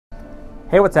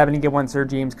Hey, what's happening? Get one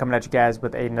SirJames coming at you guys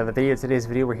with another video. Today's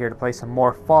video, we're here to play some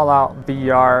more Fallout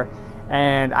VR,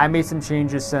 and I made some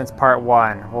changes since part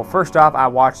 1. Well, first off, I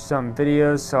watched some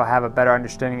videos so I have a better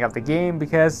understanding of the game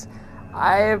because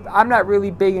I'm not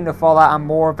really big into Fallout. I'm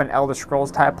more of an Elder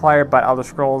Scrolls type player, but Elder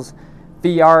Scrolls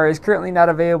VR is currently not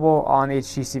available on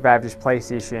HTC Vive, just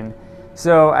PlayStation.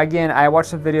 So again, I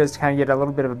watched some videos to kind of get a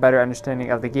little bit of a better understanding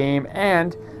of the game,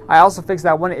 and I also fixed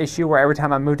that one issue where every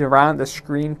time I moved around, the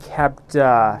screen kept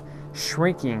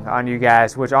shrinking on you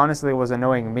guys, which honestly was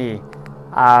annoying me.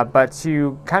 But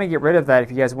to kind of get rid of that, if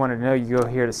you guys want to know, you go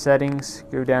here to settings,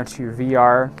 go down to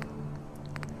VR,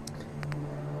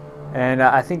 and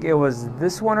I think it was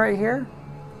this one right here.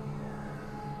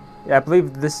 Yeah, I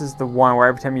believe this is the one where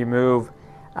every time you move,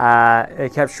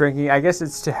 it kept shrinking. I guess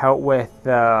it's to help with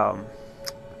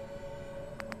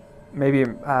maybe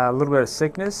a little bit of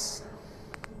sickness.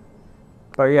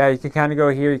 But yeah, you can kind of go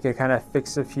here, you can kind of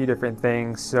fix a few different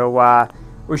things. So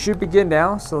we should begin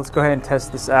now, so let's go ahead and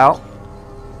test this out.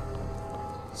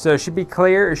 So it should be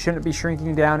clear, it shouldn't be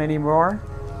shrinking down anymore.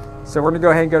 So we're going to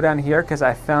go ahead and go down here because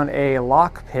I found a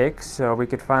lockpick, so we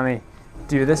could finally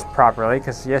do this properly,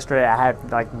 because yesterday I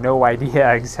had like no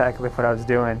idea exactly what I was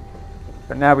doing.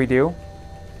 But now we do.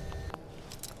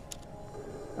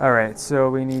 Alright, so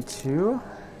we need to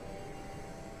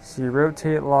see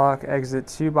rotate lock, exit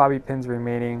 2 bobby pins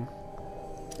remaining.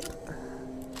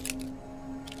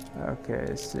 Okay,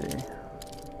 let's see.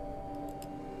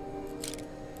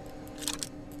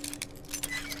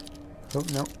 Oh,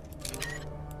 no.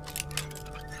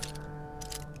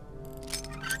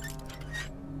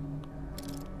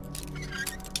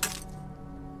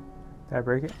 Did I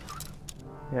break it?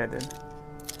 Yeah, I did.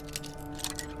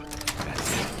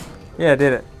 Yeah, I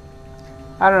did it.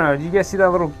 I don't know, did you guys see that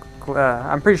little...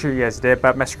 I'm pretty sure you guys did,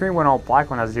 but my screen went all black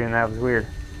when I was doing that. It was weird.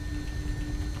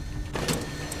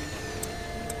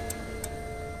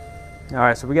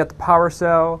 Alright, so we got the power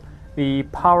cell. The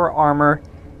power armor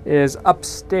is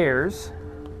upstairs.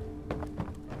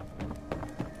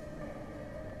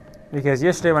 Because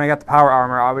yesterday when I got the power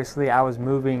armor, obviously I was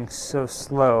moving so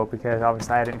slow because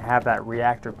obviously I didn't have that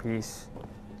reactor piece.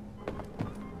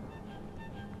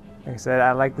 Like I said,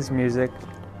 I like this music.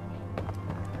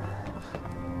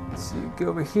 So you go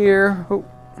over here. Oh.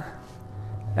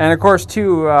 And of course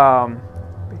too,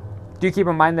 do keep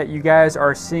in mind that you guys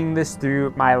are seeing this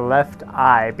through my left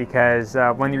eye, because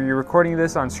when you're recording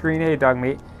this on screen, hey dog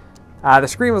meat, the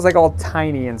screen was like all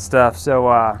tiny and stuff,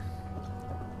 so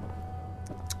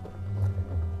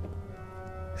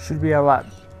should be a lot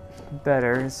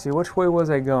better. Let's see, which way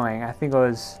was I going? I think it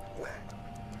was,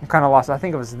 I'm kind of lost. I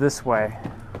think it was this way.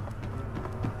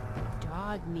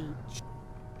 Dog meat.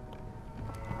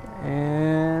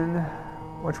 And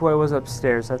which way was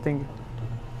upstairs? I think,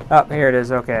 oh, here it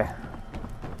is. Okay.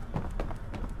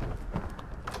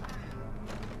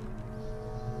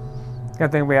 I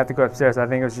think we have to go upstairs. I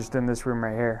think it was just in this room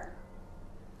right here.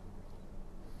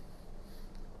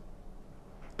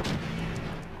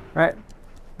 Right.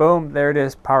 Boom. There it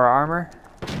is. Power armor.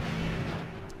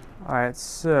 Alright,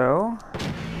 so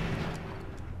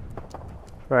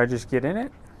do I just get in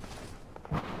it?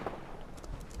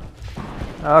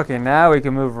 Okay, now we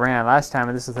can move around. Last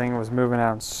time this thing was moving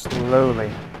out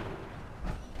slowly.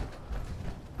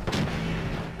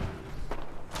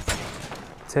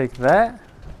 Take that.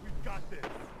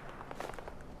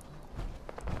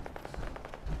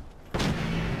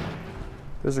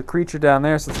 There's a creature down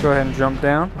there, so let's go ahead and jump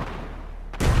down.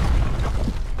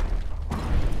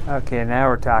 Okay, now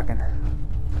we're talking.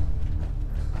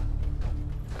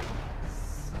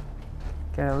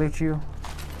 Can I loot you?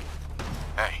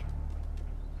 Hey.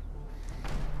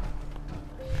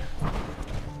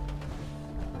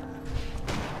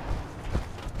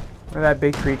 Where'd that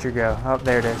big creature go? Oh,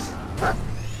 there it is.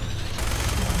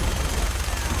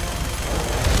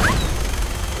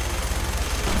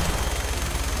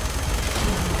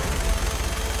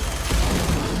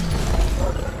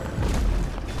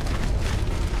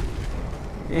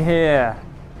 Yeah.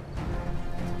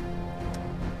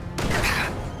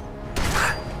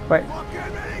 Wait.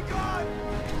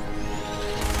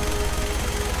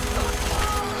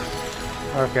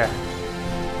 Okay.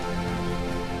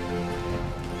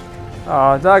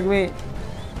 Oh, dog meat.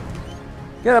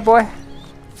 Get up, boy.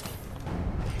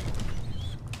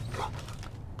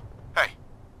 Hey.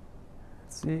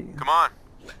 Let's see. Come on.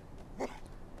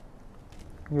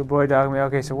 Good boy, dog meat.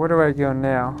 Okay, so where do I go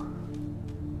now?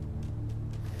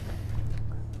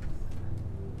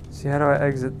 See, how do I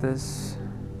exit this?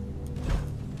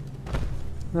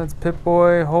 That's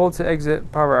Pip-Boy. Hold to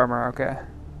exit power armor. Okay.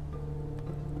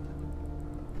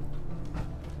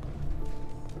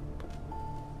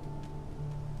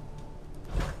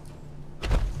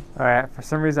 Alright, for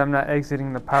some reason I'm not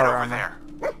exiting the Head power over armor.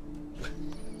 there.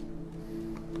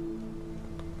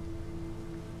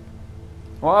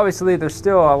 Well, obviously there's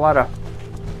still a lot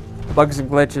of bugs and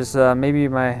glitches. Maybe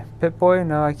my Pip-Boy?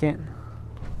 No, I can't.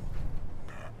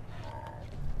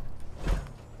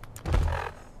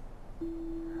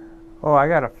 Oh, I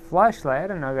got a flashlight. I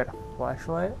didn't know I got a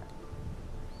flashlight.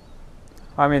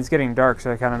 I mean, it's getting dark, so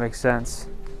it kind of makes sense.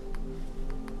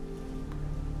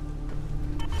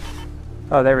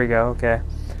 Oh, there we go. Okay.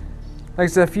 Like I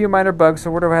said, a few minor bugs, so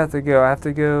where do I have to go? I have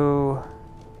to go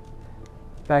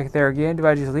back there again. Do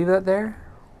I just leave that there?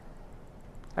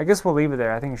 I guess we'll leave it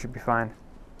there. I think it should be fine.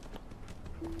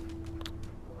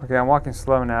 Okay, I'm walking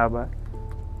slow now, but...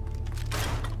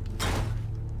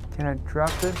 Can I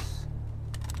drop this?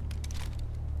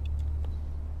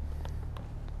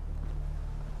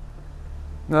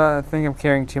 No, I think I'm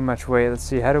carrying too much weight. Let's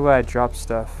see, how do I drop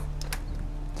stuff?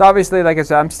 So obviously, like I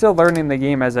said, I'm still learning the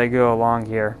game as I go along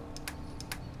here.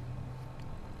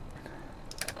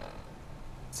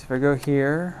 So if I go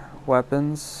here,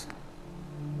 weapons.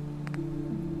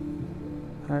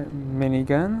 Alright,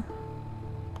 minigun.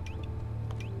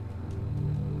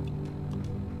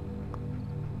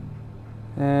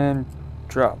 And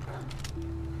drop.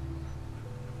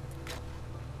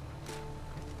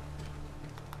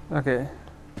 Okay.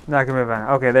 Now I can move on.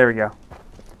 Okay, there we go.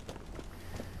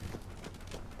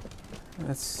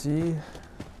 Let's see.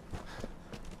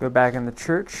 Go back in the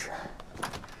church.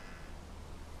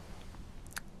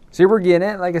 See, we're getting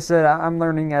it. Like I said, I'm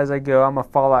learning as I go. I'm a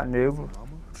Fallout noob,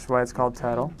 which is why it's called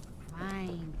Title.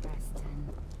 Fine, Preston.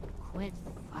 Quit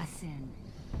fussing.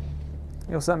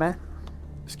 Yo, what's up, man?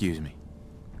 Excuse me.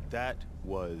 That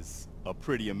was a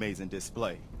pretty amazing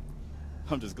display.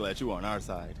 I'm just glad you were on our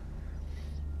side.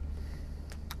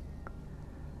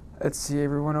 Let's see,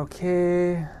 everyone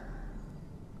okay?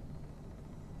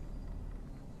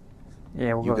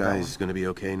 Yeah, we'll go You with that guys gonna be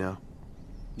okay now?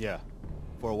 Yeah,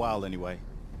 for a while anyway.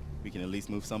 We can at least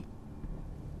move some.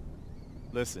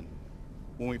 Listen,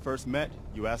 when we first met,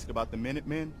 you asked about the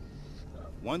Minutemen.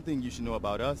 One thing you should know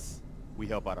about us, we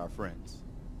help out our friends.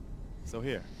 So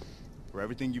here, for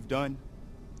everything you've done,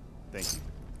 thank you.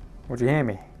 What'd you hand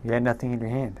me? You had nothing in your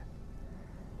hand.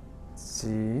 Let's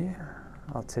see.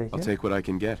 I'll take I'll it. take what I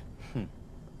can get.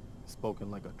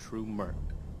 Spoken like a true merc.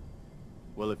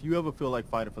 Well, if you ever feel like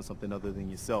fighting for something other than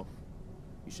yourself,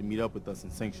 you should meet up with us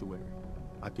in Sanctuary.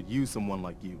 I could use someone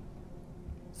like you.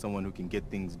 Someone who can get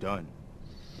things done.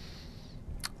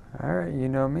 Alright, you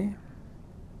know me.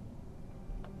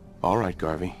 All right,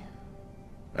 Garvey.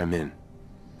 I'm in.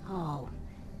 Oh,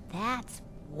 that's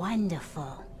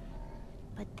wonderful.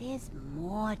 But there's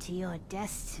more to your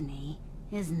destiny,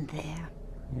 isn't there?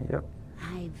 Yep.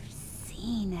 I've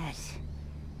seen it.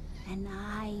 And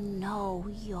I know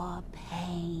your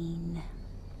pain.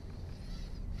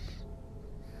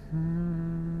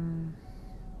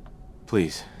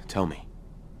 Please, tell me.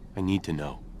 I need to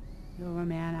know. You're a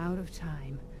man out of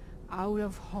time, out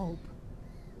of hope.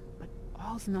 But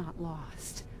all's not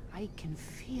lost. I can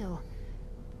feel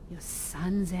your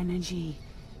son's energy.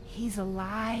 He's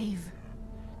alive.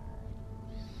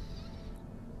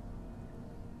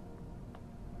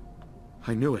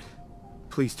 I knew it.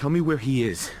 Please tell me where he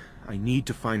is. I need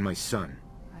to find my son.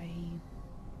 I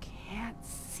can't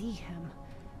see him.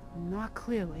 Not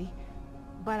clearly.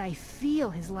 But I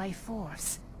feel his life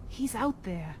force. He's out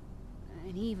there.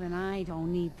 And even I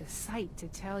don't need the sight to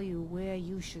tell you where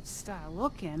you should start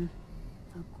looking.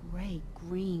 The great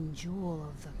green jewel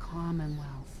of the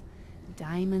Commonwealth.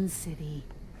 Diamond City.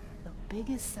 The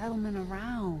biggest settlement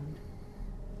around.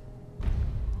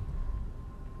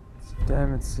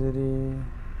 Diamond City.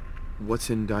 What's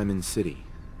in Diamond City?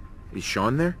 Is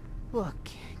Sean there? Look,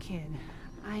 kid.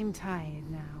 I'm tired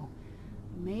now.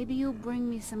 Maybe you'll bring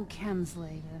me some chems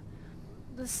later.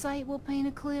 The site will paint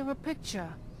a clearer picture.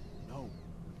 No,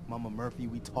 Mama Murphy,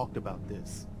 we talked about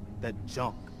this. That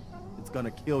junk. It's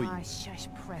gonna kill you. Ah, shush,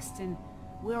 Preston.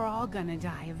 We're all gonna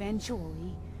die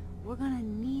eventually. We're gonna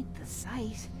need the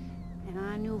site. And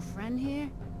our new friend here,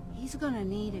 he's gonna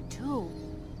need it too.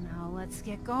 Now let's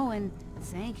get going.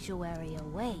 Sanctuary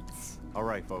awaits. All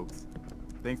right, folks.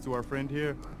 Thanks to our friend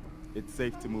here, it's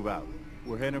safe to move out.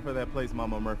 We're heading for that place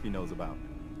Mama Murphy knows about.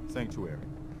 Sanctuary.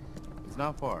 It's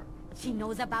not far. She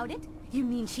knows about it? You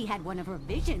mean she had one of her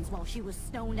visions while she was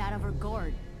stoned out of her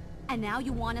gourd? And now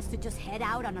you want us to just head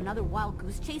out on another wild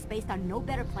goose chase based on no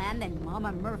better plan than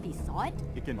Mama Murphy saw it?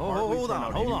 It can Oh, hardly hold turn on,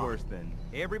 out hold any on. worse than...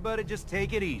 Everybody just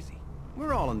take it easy.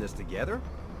 We're all in this together,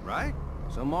 right?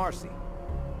 So Marcy,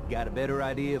 got a better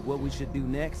idea of what we should do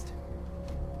next?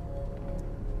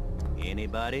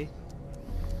 Anybody?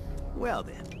 Well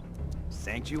then,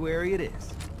 Sanctuary it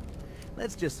is.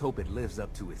 Let's just hope it lives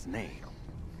up to its name.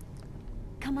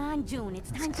 Come on, June, it's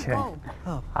time to Okay. go.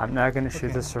 Oh, I'm not gonna shoot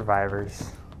Okay. the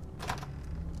survivors.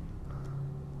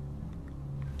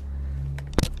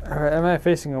 Alright, am I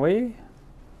facing away?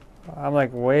 I'm like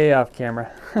way off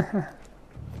camera.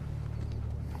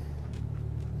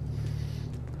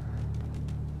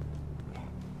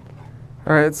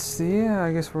 Alright, let's see.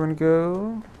 I guess we're gonna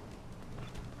go.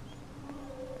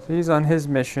 So he's on his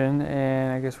mission,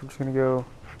 and I guess we're just gonna go.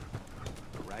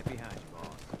 Right behind you, boss.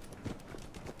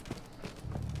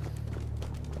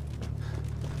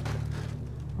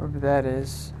 Wherever that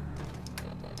is.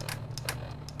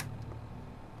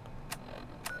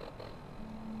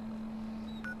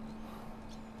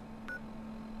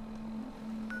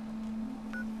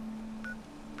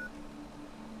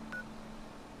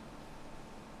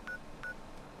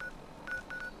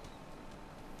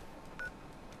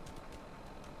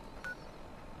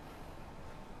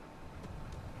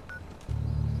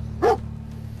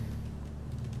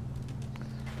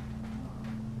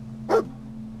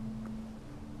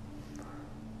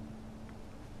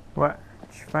 What?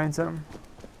 Did you find something?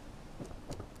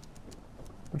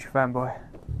 What'd you find, boy?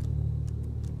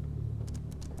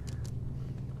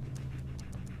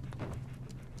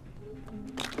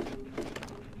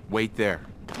 Wait there.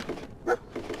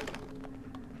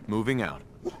 Moving out.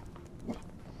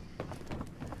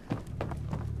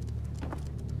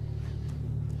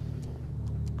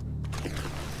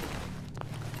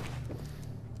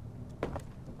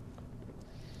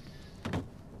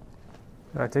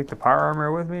 Do I take the power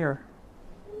armor with me, or?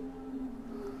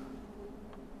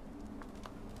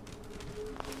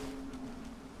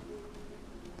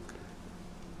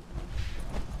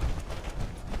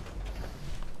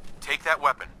 Take that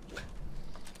weapon.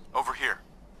 Over here.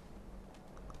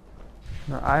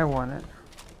 No, I want it.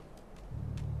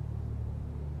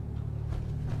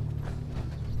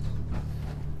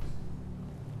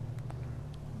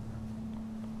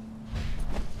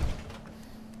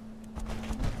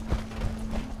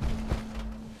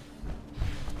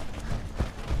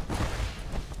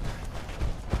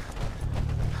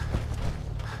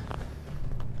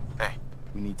 Hey,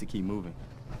 We need to keep moving.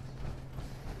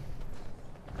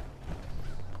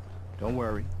 Don't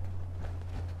worry.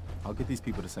 I'll get these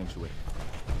people to sanctuary.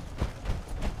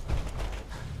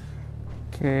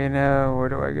 Okay, now where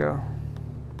do I go?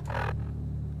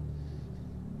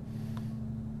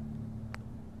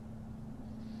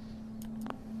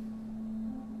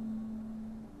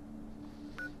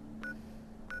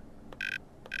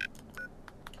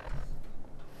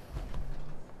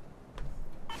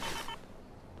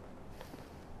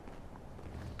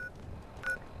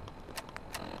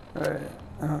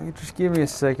 Alright, just give me a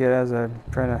second as I'm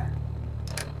trying to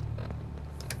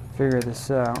figure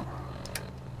this out.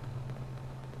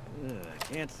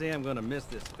 Can't say I'm gonna miss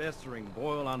this festering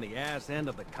boil on the ass end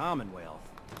of the Commonwealth.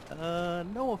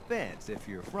 No offense if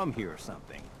you're from here or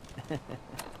something.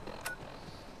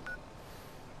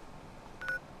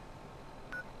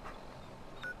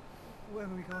 where are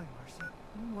we going, Marcy?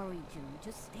 Don't worry, June.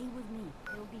 Just stay with me.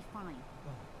 It'll be fine.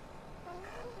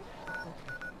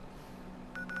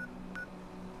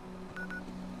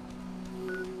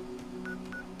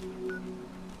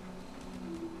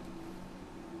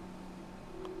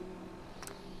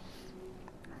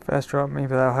 Fast drop, maybe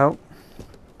that'll help.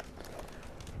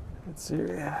 Let's see.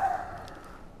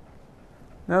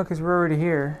 No, because we're already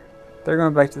here. They're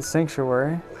going back to the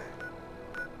sanctuary.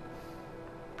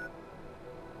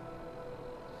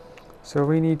 So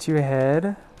we need to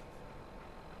head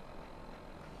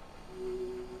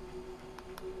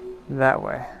that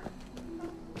way.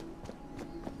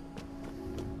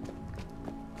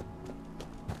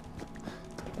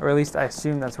 Or at least I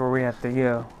assume that's where we have to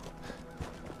go.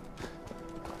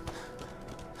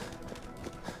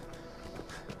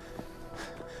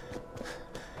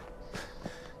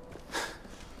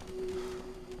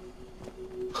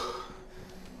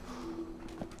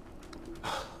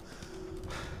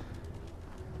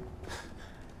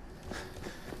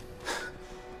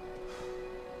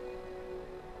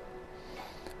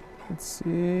 Let's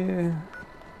see.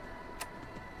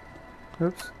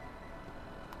 Oops.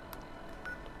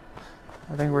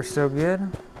 I think we're still good.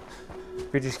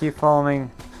 If we just keep following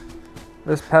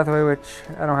this pathway, which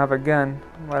I don't have a gun.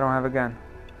 Well, I don't have a gun.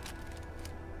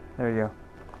 There you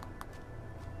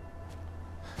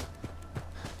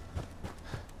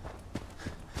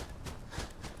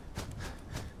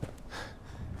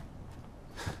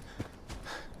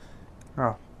go.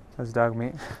 Oh, that's dog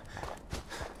meat.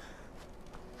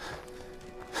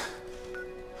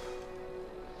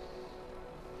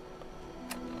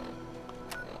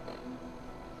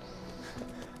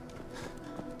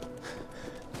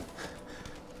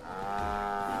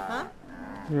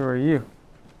 Who are you?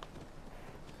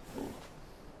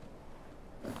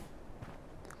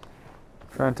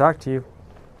 Trying to talk to you.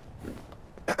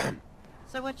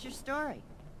 So what's your story?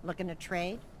 Looking to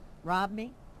trade? Rob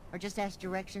me? Or just ask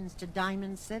directions to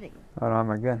Diamond City? Oh, no,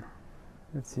 my gun.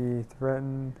 Let's see,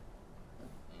 threatened.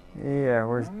 Yeah,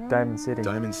 where's Diamond City?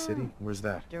 Diamond City? Where's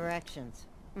that? Directions.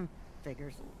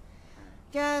 Figures.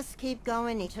 Just keep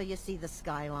going until you see the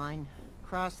skyline.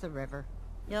 Cross the river.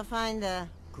 You'll find the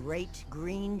Great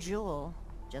Green Jewel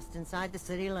just inside the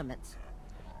city limits.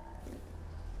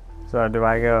 So do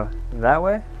I go that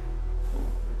way?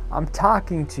 I'm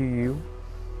talking to you.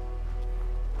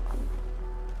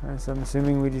 Alright, so I'm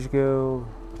assuming we just go...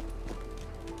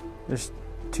 There's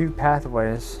 2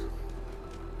 pathways.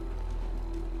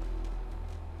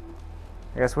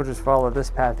 I guess we'll just follow this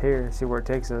path here and see where it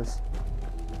takes us.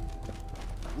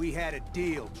 We had a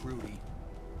deal, Trudy.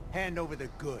 Hand over the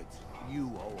goods.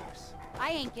 You owe us. I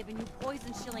ain't giving you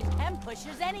poison shilling pen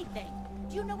pushers anything.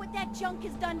 Do you know what that junk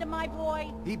has done to my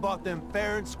boy? He bought them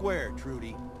fair and square,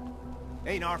 Trudy.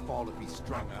 Ain't our fault if he's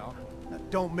strung out. Now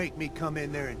don't make me come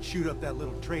in there and shoot up that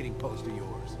little trading post of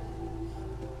yours.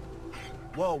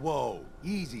 Whoa, whoa.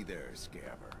 Easy there,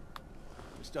 Scabber.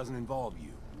 This doesn't involve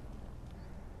you.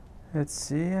 Let's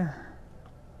see.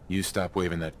 You stop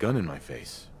waving that gun in my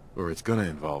face, or it's gonna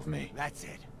involve me. That's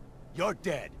it. You're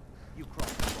dead. You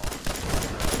crossed the line.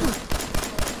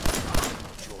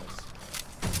 Choice.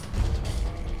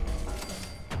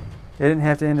 It didn't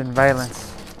have to end in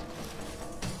violence.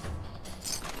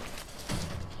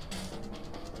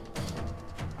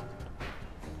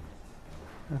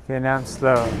 Okay, now I'm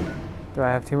slow. Do I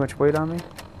have too much weight on me?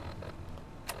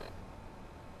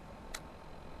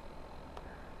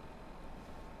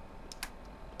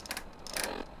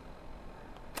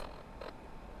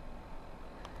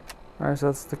 Alright, so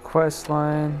that's the quest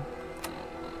line.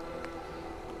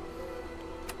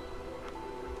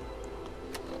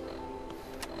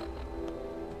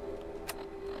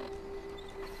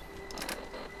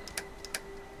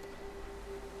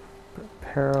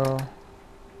 Apparel.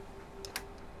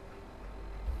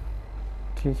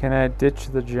 Okay, can I ditch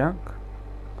the junk?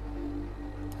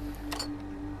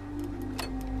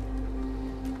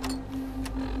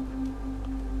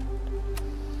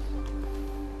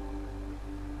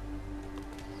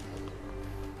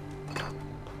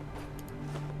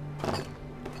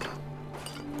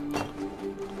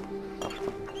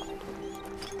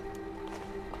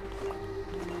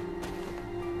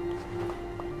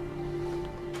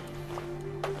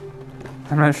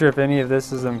 I'm not sure if any of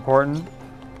this is important.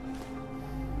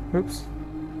 Oops.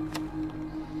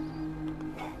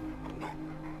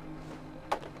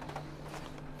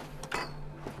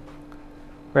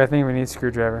 But I think we need a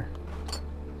screwdriver.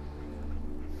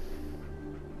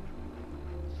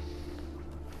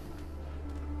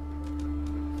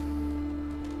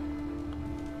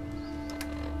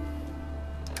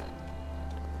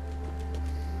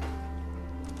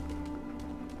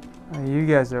 Are you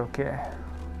guys okay?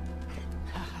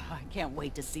 I can't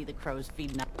wait to see the crows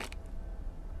feeding up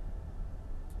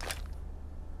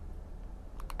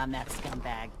on that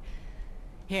scumbag.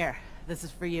 Here, this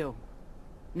is for you.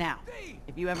 Now,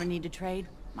 if you ever need to trade,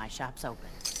 my shop's open.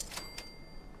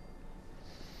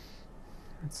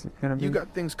 It's gonna be... You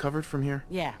got things covered from here?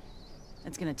 Yeah.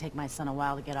 It's gonna take my son a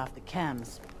while to get off the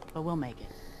chems, but we'll make it.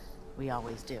 We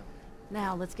always do.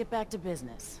 Now, let's get back to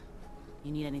business.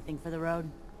 You need anything for the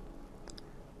road?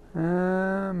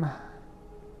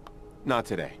 Not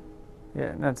today.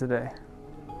 Yeah, not today.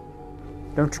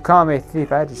 Don't you call me a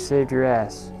thief, I just saved your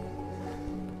ass.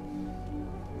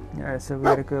 Alright, so we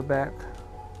gotta go back.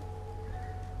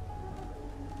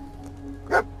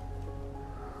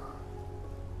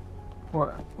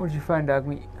 What'd you find, dog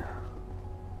meat?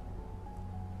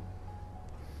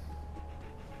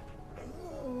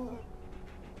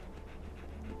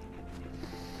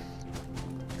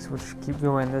 So we'll just keep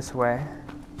going this way.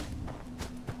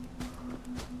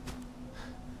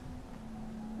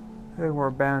 I think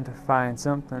we're bound to find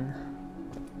something.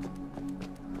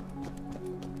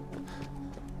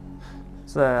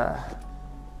 So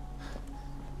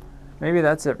maybe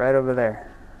that's it right over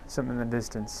there. Something in the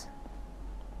distance.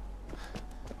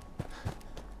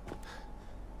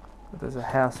 But there's a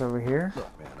house over here.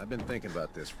 Look, man, I've been thinking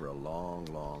about this for a long,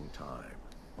 long time.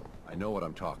 I know what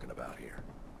I'm talking about here.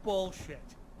 Bullshit.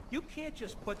 You can't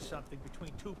just put something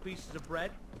between 2 pieces of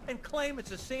bread and claim it's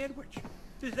a sandwich.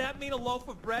 Does that mean a loaf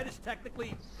of bread is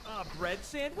technically a bread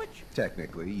sandwich?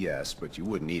 Technically, yes, but you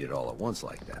wouldn't eat it all at once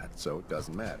like that, so it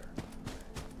doesn't matter.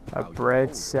 A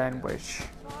bread sandwich.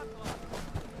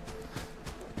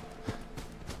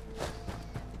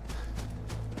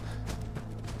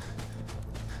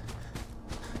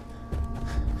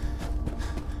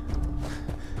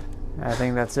 I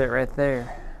think that's it right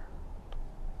there.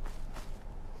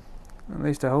 At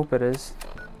least I hope it is.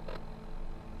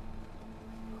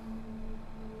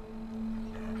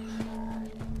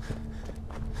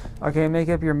 Okay, make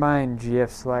up your mind, GF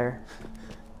Slayer.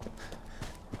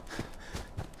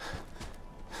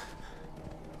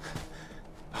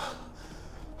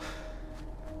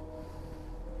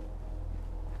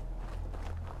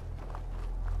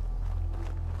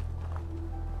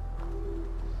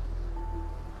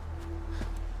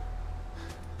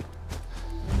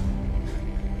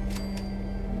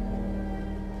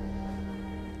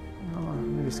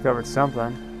 Discovered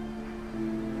something.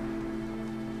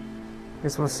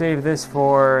 Guess we'll save this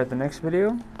for the next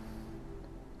video.